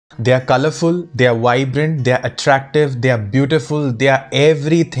They are colorful, they are vibrant, they are attractive, they are beautiful, they are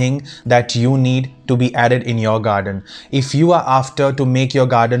everything that you need to be added in your garden. If you are after to make your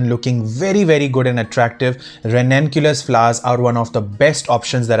garden looking very good and attractive, ranunculus flowers are one of the best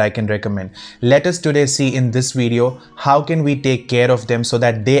options that I can recommend. Let us today see in this video how can we take care of them so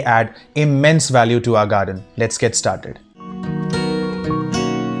that they add immense value to our garden. Let's get started.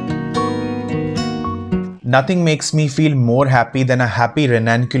 Nothing makes me feel more happy than a happy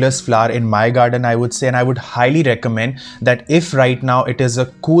ranunculus flower in my garden, I would say, and I would highly recommend that if right now it is a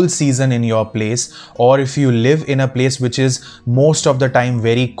cool season in your place, or if you live in a place which is most of the time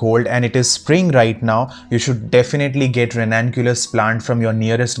very cold and it is spring right now, you should definitely get ranunculus plant from your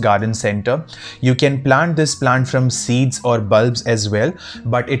nearest garden center. You can plant this plant from seeds or bulbs as well,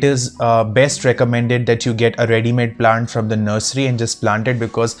 but it is best recommended that you get a ready-made plant from the nursery and just plant it,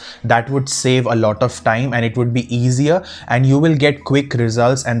 because that would save a lot of time and it would be easier and you will get quick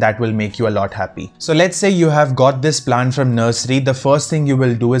results, and that will make you a lot happy. So let's say you have got this plant from nursery. The first thing you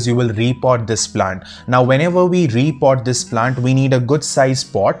will do is you will repot this plant. Now whenever we repot this plant, we need a good size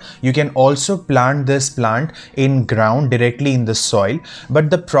pot. You can also plant this plant in ground directly in the soil, but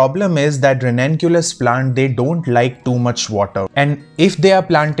the problem is that ranunculus plant, they don't like too much water, and if they are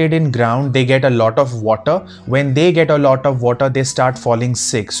planted in ground, they get a lot of water. When they get a lot of water, they start falling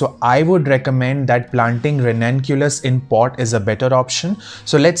sick. So I would recommend that planting ranunculus in pot is a better option.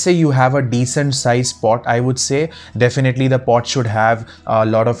 So let's say you have a decent size pot. I would say definitely the pot should have a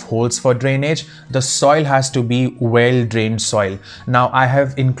lot of holes for drainage. The soil has to be well drained soil. Now I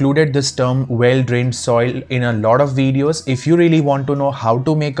have included this term well drained soil in a lot of videos. If you really want to know how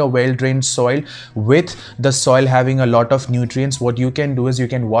to make a well drained soil with the soil having a lot of nutrients, what you can do is you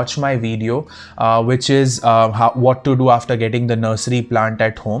can watch my video which is what to do after getting the nursery plant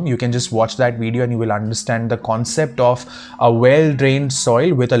at home. You can just watch that video and you will understand the concept of a well drained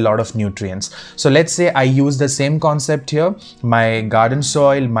soil with a lot of nutrients. So let's say I use the same concept here. My garden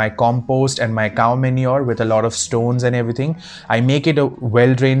soil, my compost and my cow manure with a lot of stones and everything, I make it a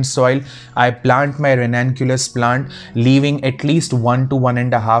well drained soil. I plant my ranunculus plant, leaving at least 1 to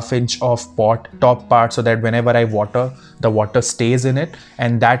 1.5 inch of pot top part, so that whenever I water, the water stays in it,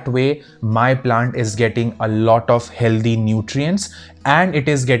 and that way my plant is getting a lot of healthy nutrients and it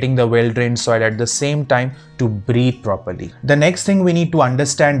is getting the well drained soil at the same time to breathe properly. The next thing we need to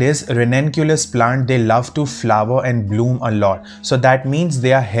understand is ranunculus plant, they love to flower and bloom a lot. So that means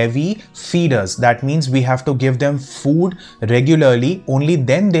they are heavy feeders. That means we have to give them food regularly, only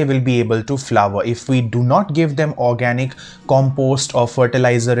then they will be able to flower. If we do not give them organic compost or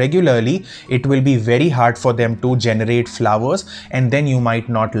fertilizer regularly, it will be very hard for them to generate flowers, and then you might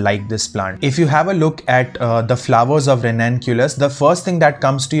not like this plant. If you have a look at the flowers of ranunculus, the first thing that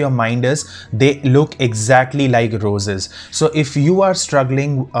comes to your mind is they look exactly like roses. So if you are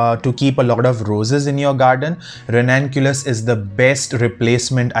struggling to keep a lot of roses in your garden, ranunculus is the best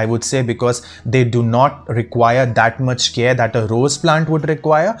replacement, I would say, because they do not require that much care that a rose plant would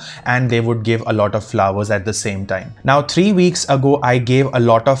require, and they would give a lot of flowers at the same time. Now 3 weeks ago I gave a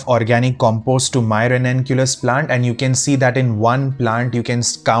lot of organic compost to my ranunculus plant, and you can see that in one plant you can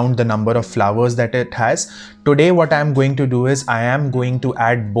count the number of flowers that it has. Today what I am going to do is I am going to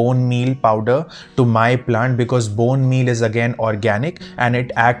add bone meal powder to my plant, because bone meal is again organic and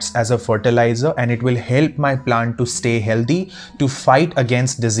it acts as a fertilizer, and it will help my plant to stay healthy, to fight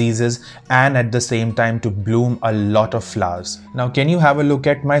against diseases, and at the same time to bloom a lot of flowers. Now can you have a look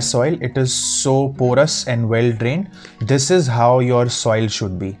at my soil? It is so porous and well drained. This is how your soil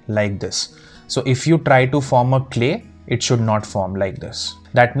should be, like this. So if you try to form a clay, it should not form like this.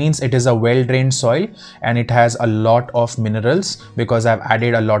 That means it is a well drained soil and it has a lot of minerals, because I've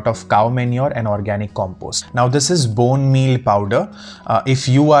added a lot of cow manure and organic compost. Now this is bone meal powder. If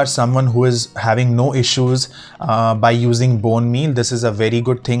you are someone who is having no issues by using bone meal, this is a very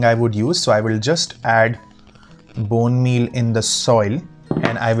good thing I would use. So I will just add bone meal in the soil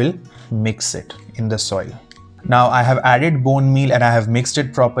and I will mix it in the soil. Now I have added bone meal and I have mixed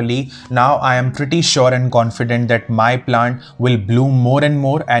it properly. Now I am pretty sure and confident that my plant will bloom more and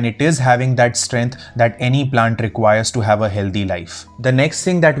more, and it is having that strength that any plant requires to have a healthy life. The next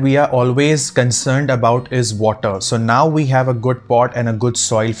thing that we are always concerned about is water. So now we have a good pot and a good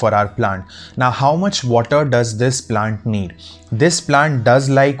soil for our plant. Now how much water does this plant need? This plant does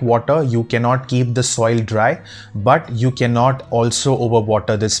like water. You cannot keep the soil dry, but you cannot also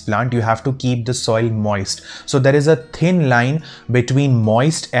overwater this plant. You have to keep the soil moist. So there is a thin line between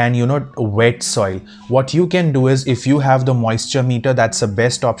moist and wet soil. What you can do is, if you have the moisture meter, that's the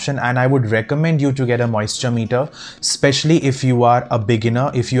best option, and I would recommend you to get a moisture meter, especially if you are a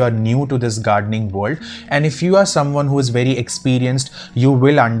beginner, if you are new to this gardening world. And if you are someone who is very experienced, you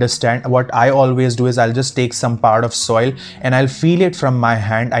will understand. What I always do is I'll just take some part of soil and I'll feel it from my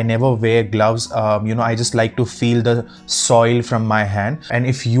hand. I never wear gloves. I just like to feel the soil from my hand. And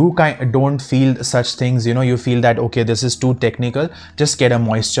if you don't feel such things, you feel that okay, this is too technical, just get a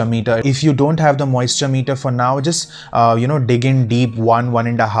moisture meter. If you don't have the moisture meter for now, just dig in deep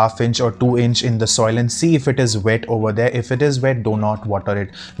 1.5 inch or 2 inch in the soil and see if it is wet over there. If it is wet, do not water it,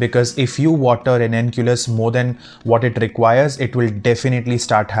 because if you water ranunculus more than what it requires, it will definitely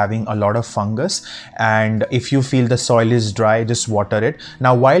start having a lot of fungus. And if you feel the soil is dry, just water it.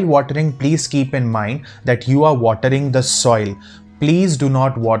 Now while watering, please keep in mind that you are watering the soil. Please do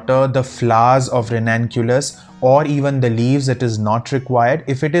not water the flowers of ranunculus or even the leaves. It is not required.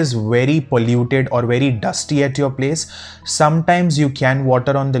 If it is very polluted or very dusty at your place, sometimes you can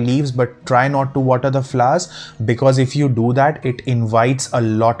water on the leaves, but try not to water the flowers, because if you do that, it invites a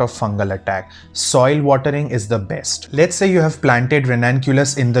lot of fungal attack. Soil watering is the best. Let's say you have planted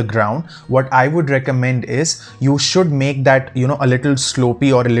ranunculus in the ground. What I would recommend is you should make that a little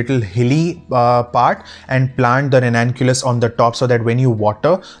slopey or a little hilly part, and plant the ranunculus on the top, so that when you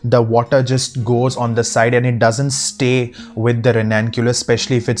water, the water just goes on the side and it doesn't stay with the ranunculus,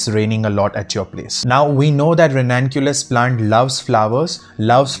 especially if it's raining a lot at your place. Now we know that ranunculus plant loves flowers,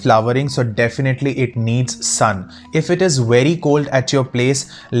 loves flowering, so definitely it needs sun. If it is very cold at your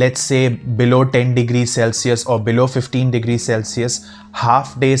place, let's say below 10 degrees Celsius or below 15 degrees Celsius,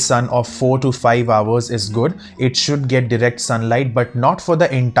 half day sun of 4 to 5 hours is good. It should get direct sunlight, but not for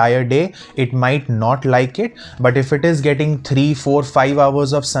the entire day. It might not like it, but if it is getting 3, 4, 5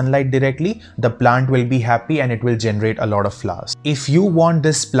 hours of sunlight directly, the plant will be happy and it will generate a lot of flowers. If you want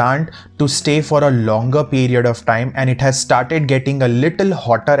this plant to stay for a longer period of time and it has started getting a little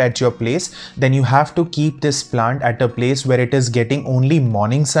hotter at your place, then you have to keep this plant at a place where it is getting only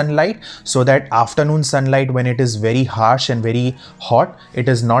morning sunlight, so that afternoon sunlight, when it is very harsh and very hot, it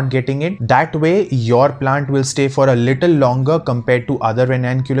is not getting it. That way your plant will stay for a little longer compared to other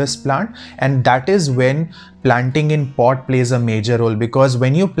ranunculus plant. And that is when planting in pot plays a major role, because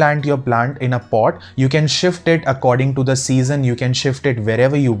when you plant your plant in a pot, you can shift it according to the season. You can shift it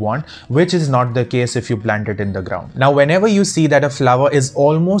wherever you want, which is not the case if you plant it in the ground. Now whenever you see that a flower is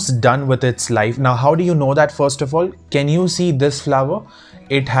almost done with its life, now how do you know that? First of all, can you see this flower?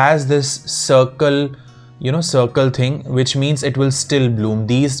 It has this circle thing, which means it will still bloom.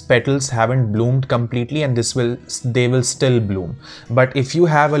 These petals haven't bloomed completely, and they will still bloom. But if you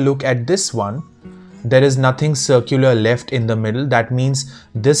have a look at this one, there is nothing circular left in the middle. That means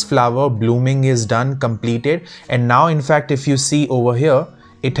this flower blooming is done, completed. And now in fact, if you see over here,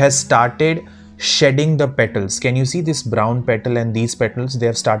 it has started shedding the petals. Can you see this brown petal and these petals? They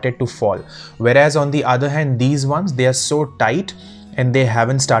have started to fall. Whereas on the other hand, these ones, they are so tight and they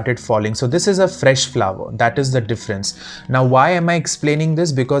haven't started falling. So this is a fresh flower. That is the difference. Now why am I explaining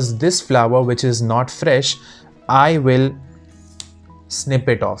this? Because this flower which is not fresh, I will snip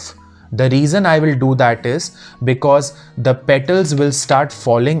it off. The reason I will do that is because the petals will start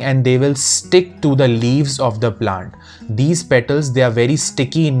falling and they will stick to the leaves of the plant. These petals, they are very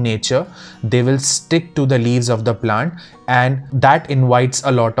sticky in nature. They will stick to the leaves of the plant, and that invites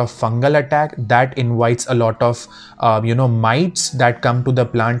a lot of fungal attack. That invites a lot of mites that come to the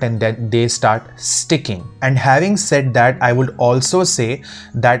plant, and then they start sticking. And having said that, I would also say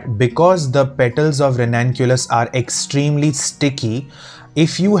that because the petals of ranunculus are extremely sticky,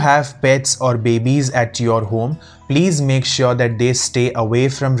 if you have pets or babies at your home, please make sure that they stay away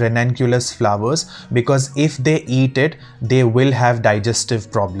from ranunculus flowers, because if they eat it, they will have digestive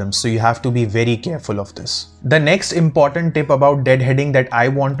problems. So you have to be very careful of this. The next important tip about deadheading that I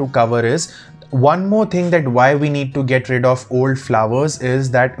want to cover is, one more thing that why we need to get rid of old flowers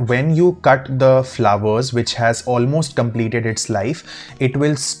is that when you cut the flowers which has almost completed its life, it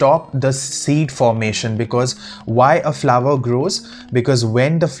will stop the seed formation. Because why a flower grows? Because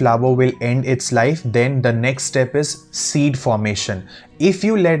when the flower will end its life, then the next step is seed formation. If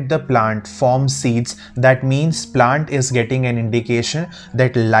you let the plant form seeds, that means plant is getting an indication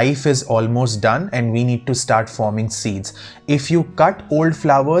that life is almost done and we need to start forming seeds. If you cut old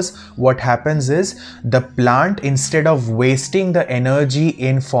flowers, what happens is the plant, instead of wasting the energy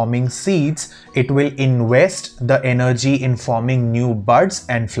in forming seeds, it will invest the energy in forming new buds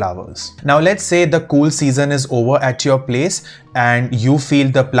and flowers. Now let's say the cool season is over at your place and you feel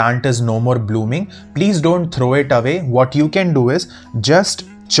the plant is no more blooming. Please don't throw it away. What you can do is just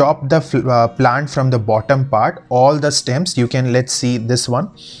chop the plant from the bottom part, all the stems. You can, let's see this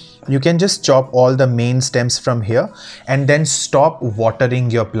one. You can just chop all the main stems from here and then stop watering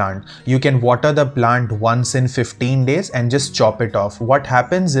your plant. You can water the plant once in 15 days and just chop it off. What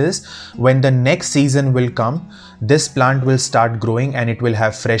happens is when the next season will come, this plant will start growing and it will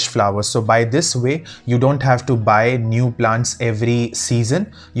have fresh flowers. So by this way, you don't have to buy new plants every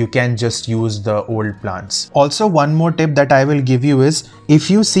season. You can just use the old plants. Also, one more tip that I will give you is, if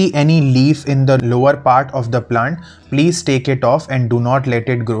you see any leaf in the lower part of the plant, please take it off and do not let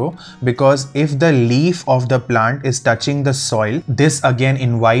it grow, because if the leaf of the plant is touching the soil, this again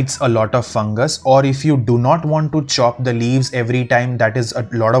invites a lot of fungus. Or if you do not want to chop the leaves every time, that is a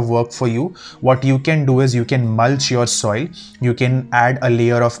lot of work for you, what you can do is you can mulch your soil. You can add a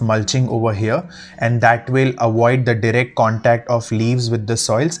layer of mulching over here, and that will avoid the direct contact of leaves with the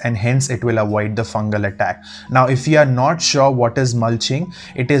soils, and hence it will avoid the fungal attack. Now, if you are not sure what is mulching,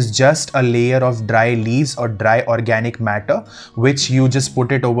 it is just a layer of dry leaves or dry organic matter which you just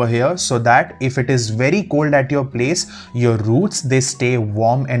put it over here, so that if it is very cold at your place, your roots, they stay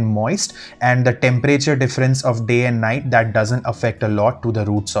warm and moist, and the temperature difference of day and night, that doesn't affect a lot to the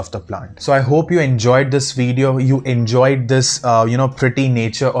roots of the plant. So I hope you enjoyed this video. You enjoyed this pretty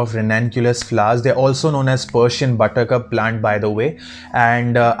nature of ranunculus flowers. They're also known as Persian buttercup plant, by the way,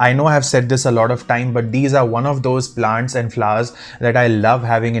 and I know I have said this a lot of time, but these are one of those plants and flowers that I love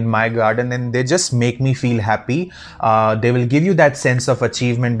having in my garden, and they just make me feel happy. They will give you that sense of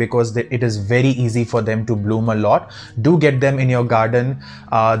achievement because it is very easy for them to bloom a lot. Do get them in your garden.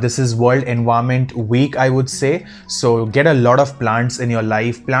 This is World Environment Week, I would say. So get a lot of plants in your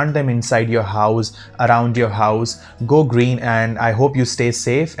life. Plant them inside your house, around your house. Go green, and I hope you stay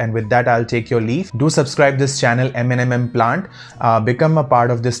safe. And with that, I'll take your leave. Do subscribe this channel, MNMM Plant. Become a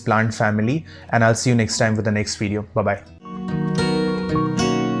part of this plant family, and I'll see you next time with the next video. Bye-bye.